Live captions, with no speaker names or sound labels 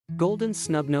Golden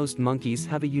snub-nosed monkeys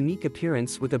have a unique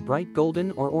appearance with a bright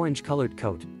golden or orange-colored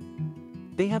coat.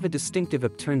 They have a distinctive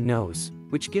upturned nose,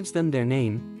 which gives them their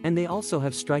name, and they also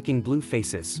have striking blue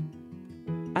faces.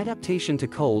 Adaptation to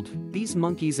cold: these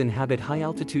monkeys inhabit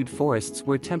high-altitude forests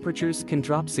where temperatures can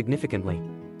drop significantly.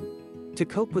 To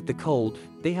cope with the cold,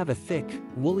 they have a thick,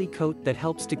 woolly coat that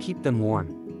helps to keep them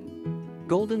warm.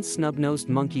 Golden snub-nosed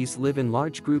monkeys live in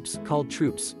large groups called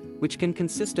troops, which can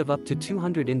consist of up to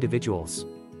 200 individuals.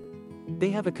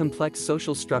 They have a complex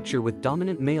social structure with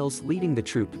dominant males leading the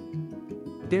troop.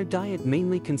 Their diet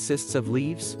mainly consists of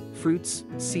leaves, fruits,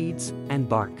 seeds, and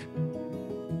bark.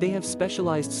 They have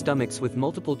specialized stomachs with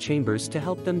multiple chambers to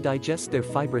help them digest their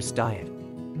fibrous diet.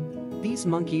 These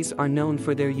monkeys are known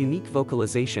for their unique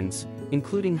vocalizations,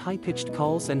 including high-pitched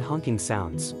calls and honking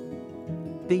sounds.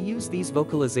 They use these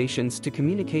vocalizations to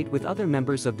communicate with other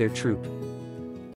members of their troop.